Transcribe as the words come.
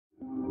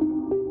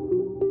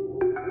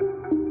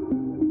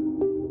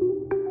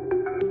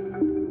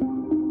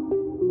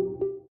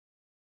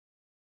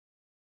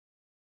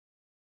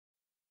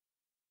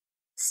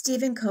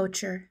Stephen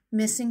Koecher,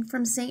 missing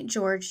from St.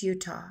 George,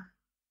 Utah.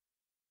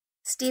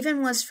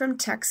 Stephen was from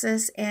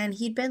Texas and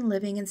he'd been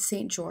living in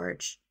St.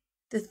 George.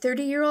 The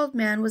 30-year-old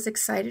man was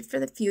excited for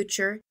the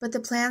future, but the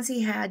plans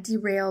he had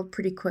derailed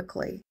pretty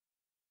quickly.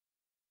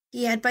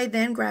 He had by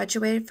then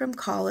graduated from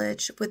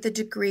college with a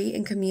degree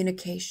in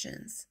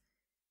communications.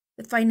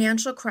 The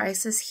financial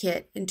crisis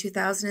hit in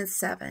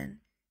 2007,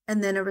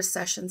 and then a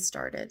recession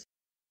started.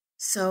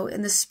 So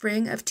in the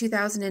spring of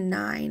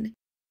 2009,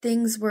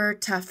 things were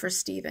tough for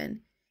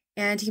Stephen,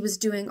 and he was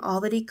doing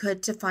all that he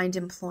could to find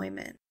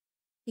employment.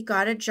 He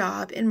got a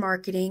job in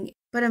marketing,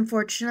 but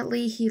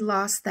unfortunately he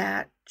lost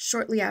that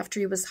shortly after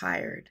he was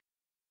hired.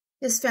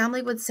 His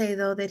family would say,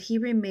 though, that he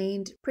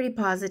remained pretty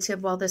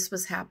positive while this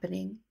was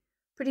happening,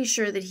 pretty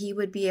sure that he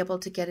would be able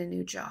to get a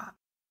new job.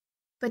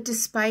 But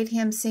despite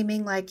him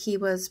seeming like he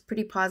was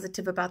pretty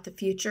positive about the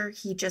future,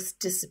 he just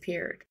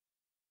disappeared.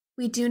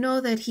 We do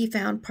know that he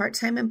found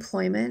part-time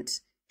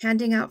employment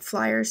handing out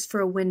flyers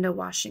for a window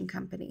washing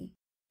company,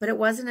 but it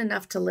wasn't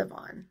enough to live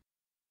on.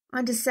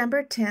 On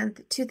December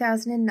 10th,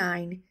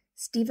 2009,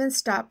 Stephen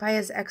stopped by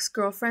his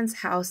ex-girlfriend's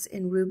house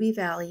in Ruby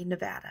Valley,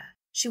 Nevada.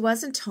 She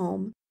wasn't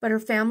home, but her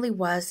family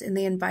was, and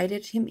they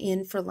invited him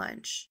in for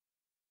lunch.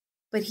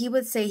 But he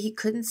would say he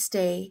couldn't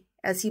stay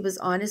as he was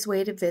on his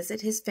way to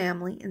visit his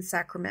family in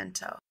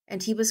Sacramento,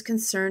 and he was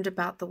concerned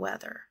about the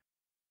weather.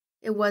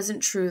 It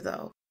wasn't true,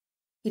 though.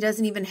 He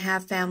doesn't even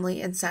have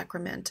family in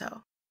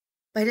Sacramento.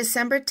 By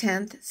December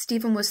 10th,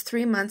 Stephen was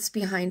 3 months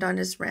behind on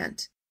his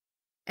rent,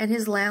 and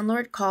his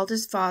landlord called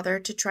his father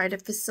to try to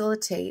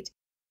facilitate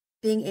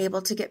being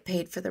able to get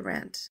paid for the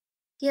rent.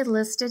 He had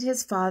listed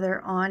his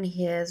father on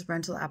his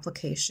rental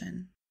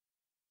application.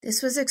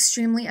 This was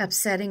extremely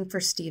upsetting for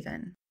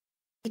Stephen.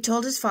 He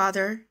told his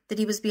father that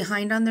he was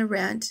behind on the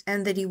rent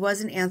and that he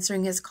wasn't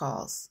answering his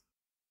calls.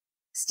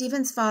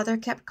 Stephen's father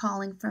kept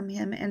calling from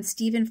him, and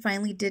Stephen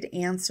finally did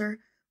answer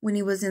when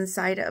he was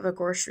inside of a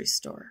grocery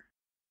store.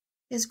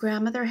 His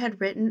grandmother had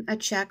written a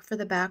check for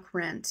the back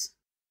rent,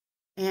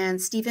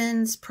 and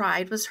Stephen's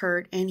pride was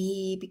hurt and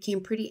he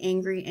became pretty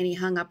angry and he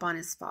hung up on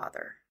his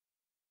father.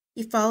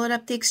 He followed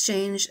up the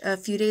exchange a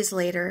few days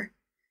later,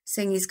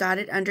 saying he's got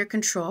it under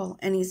control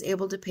and he's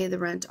able to pay the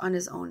rent on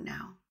his own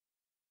now.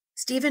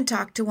 Stephen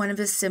talked to one of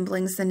his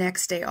siblings the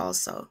next day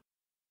also.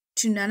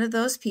 To none of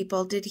those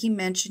people did he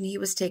mention he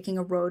was taking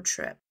a road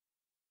trip,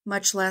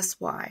 much less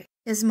why.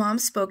 His mom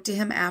spoke to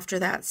him after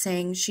that,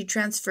 saying she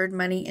transferred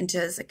money into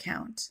his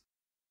account.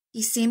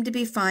 He seemed to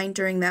be fine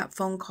during that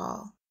phone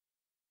call,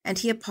 and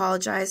he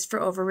apologized for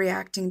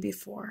overreacting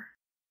before.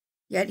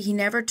 Yet he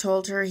never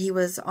told her he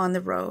was on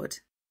the road.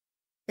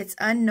 It's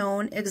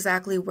unknown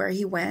exactly where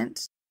he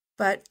went,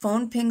 but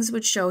phone pings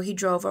would show he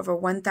drove over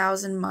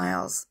 1,000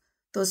 miles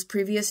those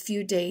previous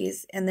few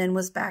days and then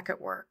was back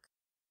at work.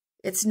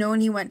 It's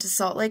known he went to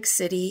Salt Lake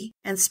City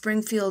and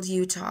Springfield,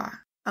 Utah,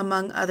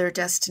 among other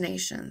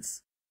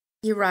destinations.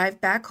 He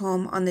arrived back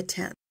home on the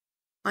 10th.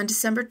 On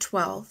December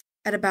 12th,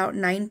 at about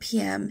 9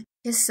 p.m.,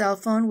 his cell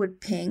phone would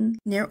ping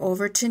near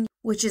Overton,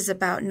 which is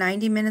about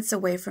 90 minutes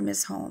away from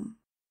his home.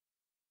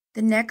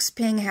 The next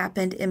ping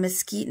happened in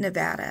Mesquite,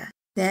 Nevada.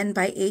 Then,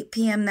 by 8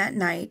 p.m. that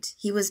night,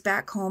 he was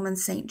back home in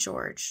St.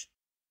 George.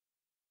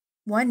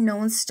 One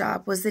known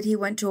stop was that he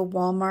went to a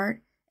Walmart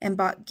and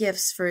bought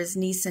gifts for his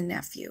niece and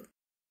nephew.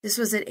 This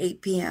was at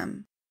 8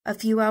 p.m. A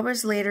few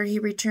hours later, he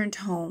returned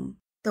home,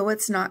 though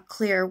it's not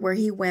clear where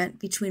he went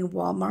between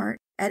Walmart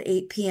at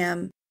 8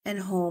 p.m. and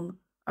home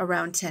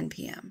around 10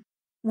 p.m.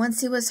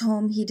 Once he was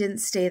home, he didn't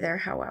stay there,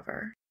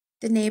 however.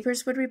 The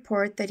neighbors would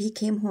report that he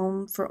came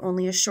home for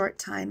only a short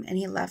time and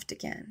he left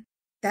again.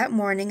 That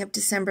morning of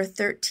December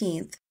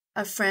 13th,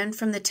 a friend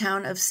from the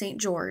town of St.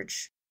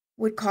 George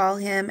would call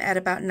him at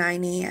about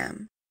 9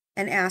 a.m.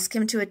 and ask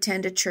him to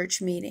attend a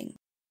church meeting.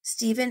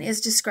 Stephen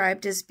is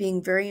described as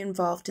being very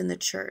involved in the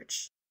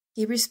church.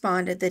 He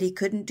responded that he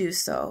couldn't do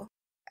so,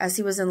 as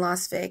he was in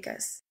Las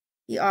Vegas.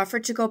 He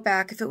offered to go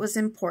back if it was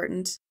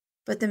important,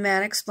 but the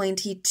man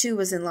explained he too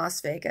was in Las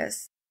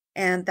Vegas,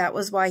 and that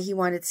was why he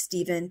wanted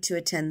Stephen to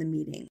attend the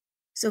meeting.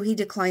 So he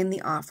declined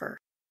the offer,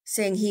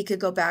 saying he could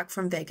go back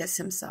from Vegas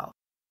himself.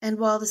 And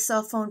while the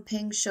cell phone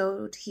ping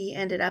showed he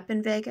ended up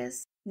in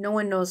Vegas, no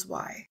one knows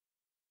why.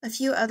 A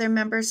few other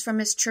members from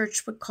his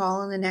church would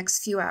call in the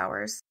next few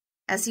hours,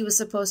 as he was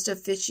supposed to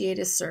officiate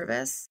his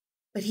service,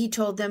 but he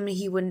told them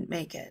he wouldn't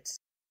make it.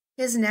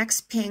 His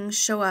next pings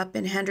show up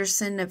in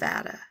Henderson,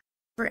 Nevada.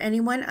 For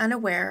anyone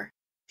unaware,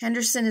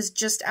 Henderson is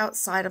just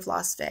outside of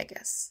Las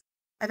Vegas.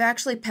 I've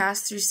actually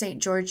passed through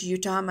St. George,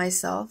 Utah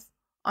myself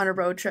on a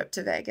road trip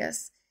to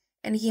Vegas,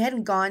 and he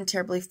hadn't gone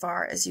terribly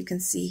far, as you can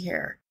see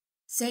here.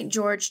 St.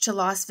 George to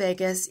Las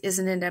Vegas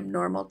isn't an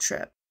abnormal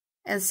trip,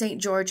 and St.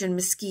 George and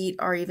Mesquite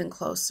are even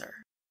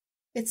closer.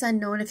 It's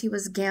unknown if he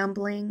was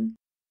gambling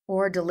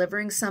or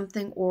delivering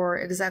something or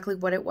exactly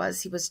what it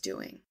was he was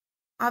doing.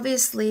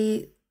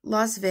 Obviously,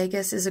 Las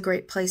Vegas is a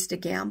great place to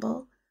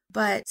gamble,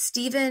 but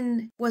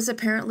Stephen was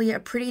apparently a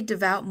pretty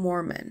devout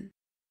Mormon,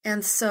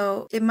 and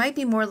so it might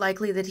be more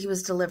likely that he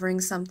was delivering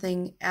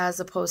something as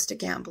opposed to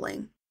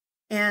gambling.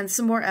 And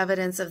some more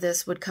evidence of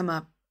this would come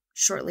up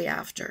shortly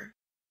after.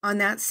 On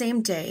that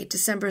same day,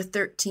 December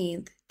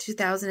 13th,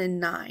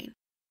 2009,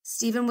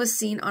 Stephen was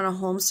seen on a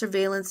home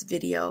surveillance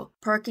video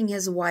parking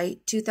his white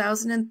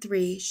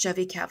 2003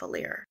 Chevy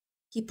Cavalier.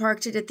 He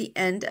parked it at the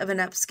end of an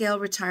upscale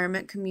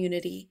retirement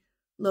community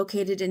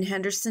located in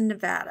Henderson,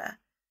 Nevada,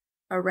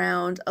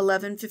 around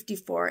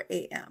 11:54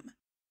 a.m.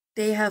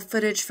 They have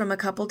footage from a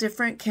couple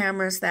different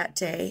cameras that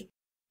day,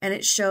 and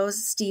it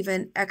shows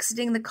Stephen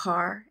exiting the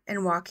car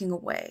and walking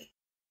away.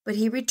 But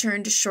he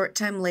returned a short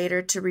time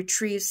later to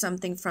retrieve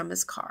something from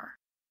his car.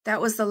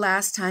 That was the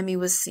last time he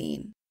was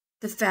seen.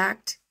 The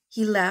fact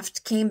he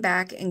left, came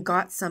back and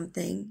got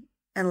something,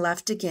 and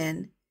left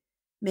again,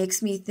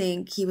 makes me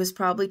think he was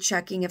probably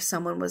checking if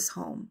someone was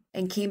home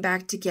and came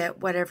back to get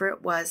whatever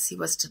it was he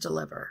was to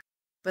deliver.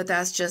 But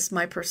that's just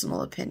my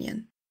personal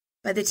opinion.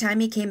 By the time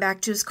he came back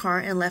to his car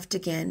and left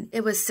again,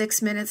 it was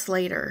 6 minutes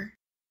later.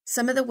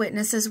 Some of the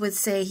witnesses would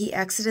say he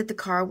exited the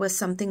car with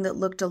something that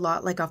looked a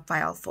lot like a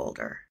file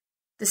folder.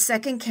 The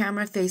second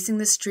camera facing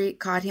the street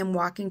caught him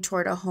walking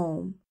toward a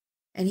home,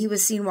 and he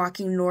was seen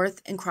walking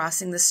north and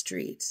crossing the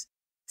street.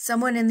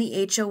 Someone in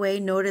the HOA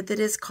noted that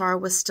his car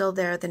was still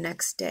there the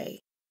next day,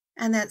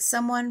 and that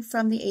someone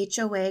from the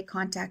HOA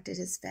contacted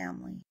his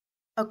family.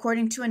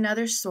 According to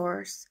another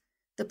source,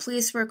 the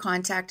police were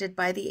contacted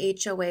by the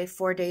HOA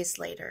 4 days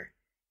later,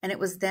 and it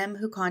was them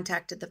who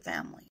contacted the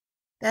family.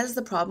 That is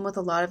the problem with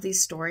a lot of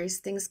these stories.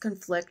 Things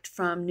conflict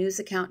from news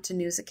account to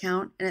news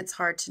account, and it's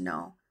hard to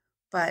know.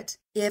 But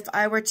if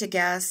I were to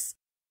guess,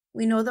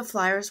 we know the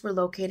flyers were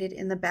located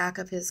in the back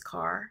of his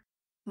car.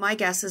 My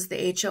guess is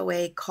the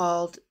HOA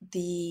called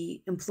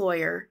the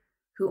employer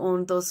who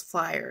owned those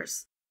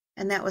flyers,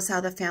 and that was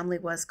how the family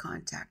was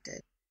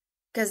contacted.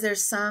 Because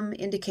there's some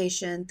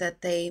indication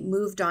that they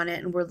moved on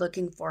it and were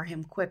looking for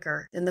him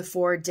quicker than the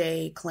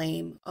 4-day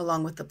claim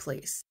along with the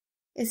police.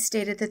 It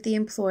stated that the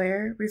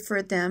employer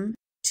referred them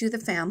to the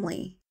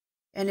family,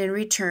 and in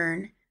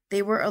return,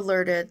 they were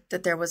alerted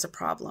that there was a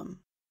problem.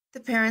 The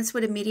parents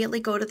would immediately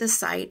go to the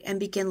site and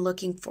begin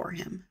looking for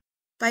him.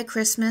 By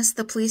Christmas,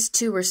 the police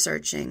too were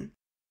searching,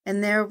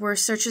 and there were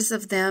searches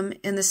of them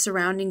in the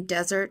surrounding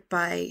desert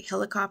by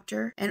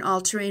helicopter and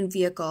all-terrain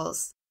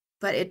vehicles,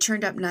 but it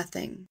turned up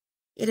nothing.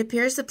 It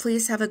appears the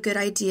police have a good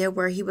idea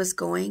where he was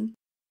going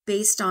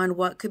based on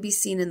what could be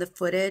seen in the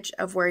footage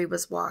of where he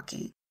was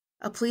walking.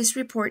 A police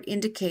report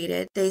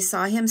indicated they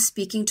saw him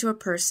speaking to a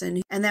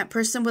person, and that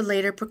person would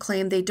later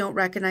proclaim they don't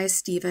recognize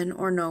Stephen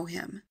or know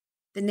him.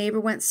 The neighbor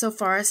went so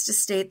far as to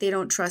state they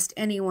don't trust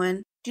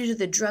anyone due to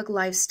the drug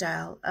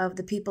lifestyle of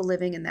the people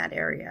living in that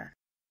area.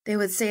 They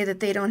would say that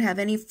they don't have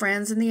any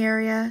friends in the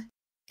area,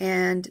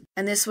 and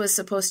this was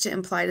supposed to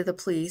imply to the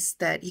police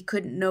that he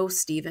couldn't know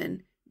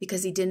Stephen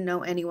because he didn't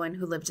know anyone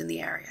who lived in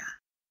the area.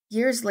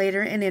 Years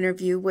later, an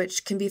interview,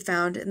 which can be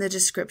found in the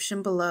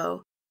description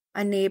below,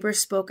 a neighbor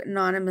spoke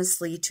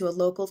anonymously to a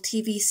local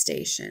TV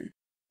station,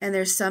 and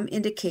there's some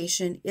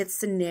indication it's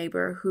the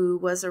neighbor who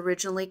was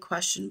originally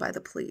questioned by the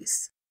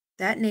police.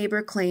 That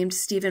neighbor claimed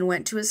Stephen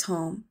went to his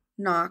home,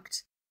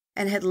 knocked,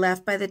 and had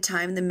left by the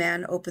time the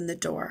man opened the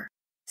door,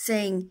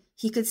 saying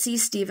he could see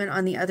Stephen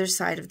on the other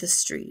side of the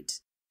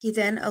street. He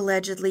then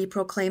allegedly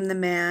proclaimed the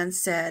man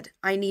said,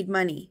 "I need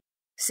money,"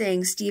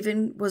 saying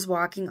Stephen was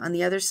walking on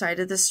the other side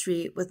of the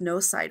street with no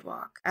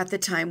sidewalk at the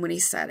time when he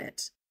said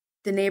it.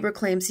 The neighbor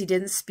claims he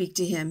didn't speak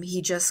to him,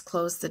 he just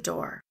closed the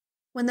door.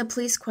 When the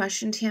police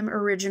questioned him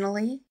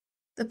originally,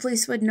 the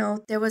police would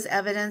note there was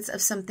evidence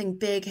of something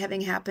big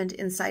having happened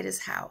inside his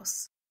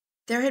house.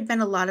 There had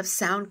been a lot of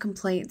sound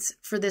complaints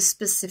for this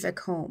specific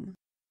home.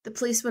 The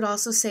police would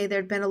also say there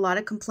had been a lot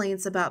of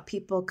complaints about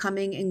people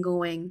coming and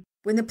going.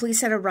 When the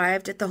police had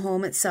arrived at the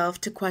home itself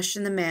to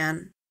question the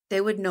man, they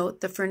would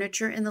note the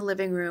furniture in the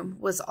living room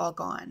was all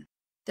gone.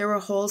 There were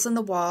holes in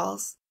the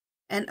walls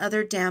and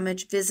other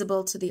damage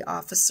visible to the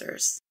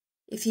officers.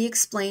 If he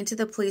explained to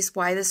the police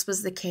why this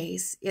was the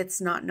case,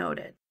 it's not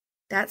noted.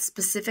 That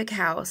specific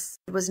house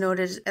was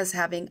noted as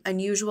having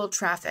unusual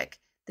traffic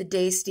the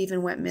day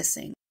Stephen went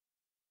missing.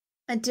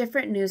 A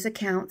different news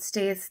account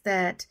states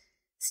that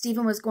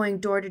Stephen was going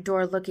door to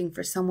door looking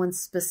for someone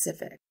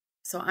specific,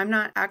 so I'm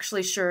not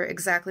actually sure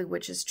exactly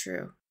which is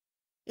true.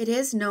 It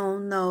is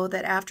known, though,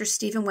 that after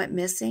Stephen went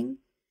missing,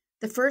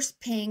 the first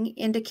ping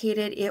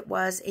indicated it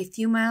was a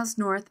few miles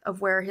north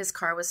of where his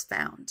car was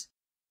found,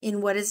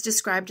 in what is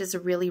described as a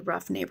really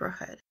rough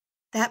neighborhood.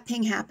 That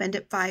ping happened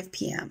at 5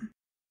 p.m.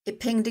 It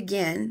pinged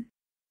again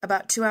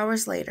about 2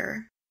 hours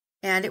later,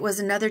 and it was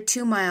another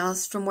 2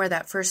 miles from where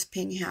that first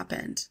ping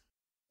happened.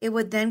 It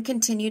would then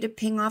continue to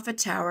ping off a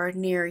tower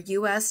near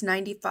US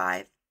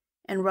 95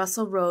 and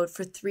Russell Road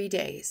for 3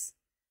 days,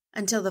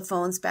 until the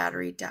phone's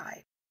battery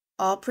died,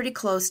 all pretty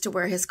close to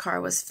where his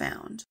car was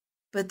found.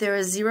 But there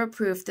is zero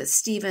proof that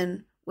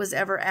Stephen was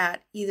ever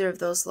at either of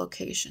those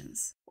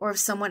locations, or if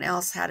someone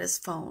else had his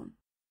phone.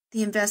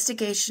 The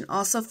investigation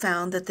also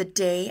found that the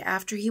day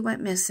after he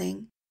went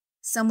missing,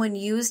 someone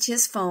used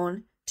his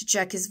phone to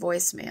check his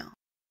voicemail.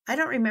 I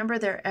don't remember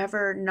there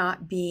ever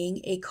not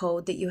being a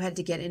code that you had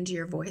to get into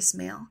your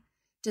voicemail.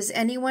 Does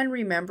anyone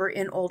remember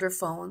in older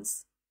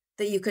phones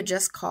that you could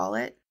just call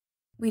it?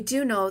 We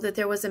do know that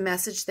there was a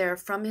message there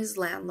from his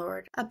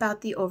landlord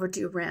about the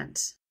overdue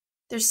rent.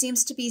 There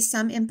seems to be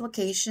some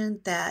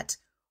implication that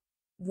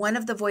one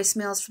of the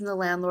voicemails from the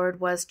landlord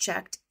was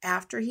checked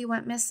after he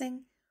went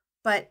missing,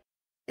 but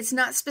it's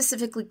not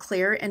specifically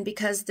clear, and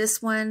because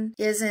this one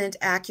isn't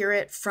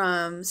accurate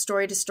from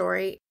story to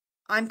story,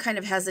 I'm kind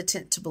of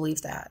hesitant to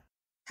believe that.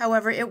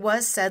 However, it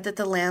was said that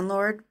the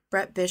landlord,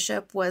 Brett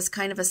Bishop, was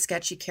kind of a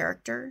sketchy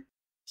character.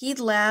 He'd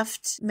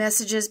left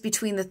messages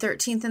between the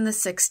 13th and the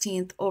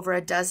 16th over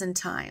a dozen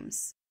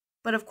times.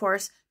 But of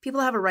course,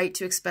 people have a right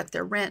to expect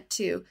their rent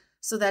too,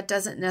 so that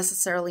doesn't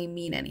necessarily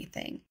mean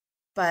anything.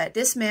 But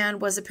this man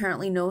was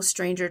apparently no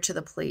stranger to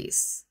the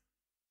police.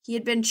 He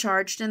had been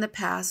charged in the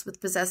past with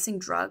possessing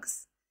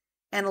drugs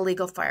and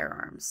illegal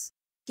firearms.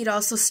 He'd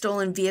also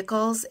stolen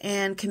vehicles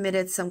and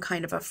committed some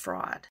kind of a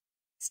fraud.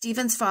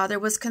 Stephen's father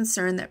was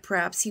concerned that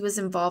perhaps he was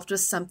involved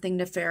with something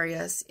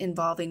nefarious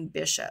involving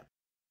Bishop,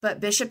 but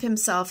Bishop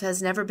himself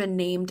has never been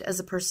named as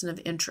a person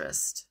of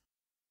interest.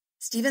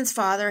 Stephen's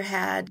father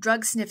had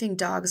drug-sniffing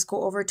dogs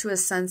go over to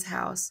his son's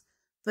house,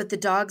 but the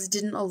dogs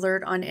didn't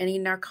alert on any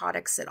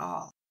narcotics at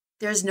all.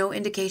 There's no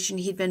indication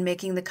he'd been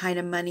making the kind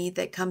of money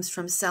that comes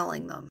from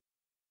selling them.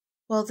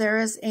 While there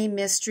is a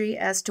mystery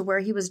as to where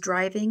he was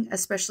driving,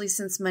 especially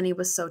since money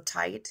was so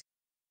tight,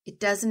 it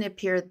doesn't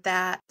appear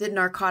that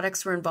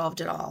narcotics were involved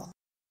at all.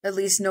 At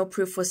least no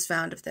proof was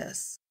found of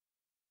this.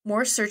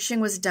 More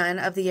searching was done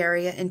of the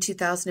area in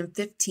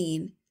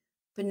 2015,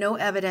 but no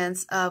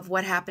evidence of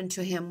what happened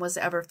to him was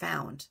ever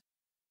found.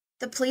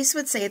 The police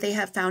would say they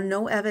have found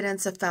no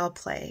evidence of foul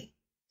play.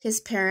 His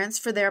parents,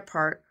 for their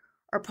part,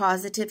 are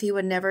positive he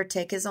would never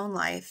take his own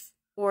life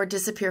or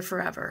disappear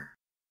forever.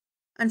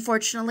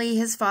 Unfortunately,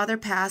 his father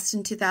passed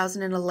in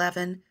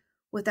 2011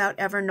 without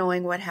ever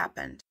knowing what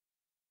happened.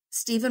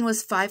 Stephen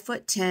was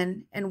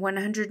 5'10" and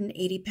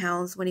 180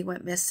 pounds when he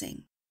went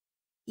missing.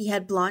 He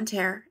had blonde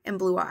hair and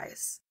blue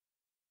eyes.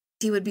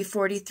 He would be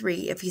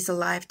 43 if he's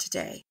alive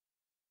today.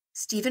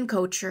 Stephen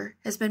Koecher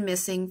has been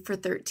missing for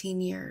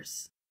 13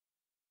 years.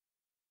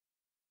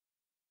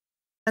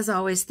 As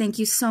always, thank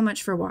you so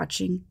much for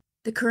watching.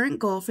 The current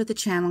goal for the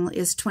channel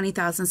is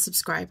 20,000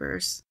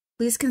 subscribers.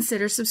 Please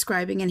consider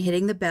subscribing and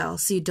hitting the bell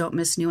so you don't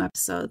miss new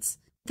episodes.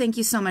 Thank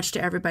you so much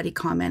to everybody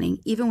commenting.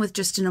 Even with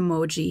just an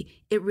emoji,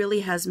 it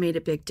really has made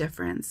a big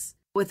difference.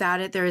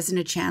 Without it, there isn't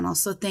a channel,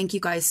 so thank you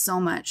guys so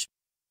much.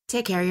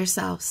 Take care of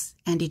yourselves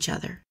and each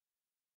other.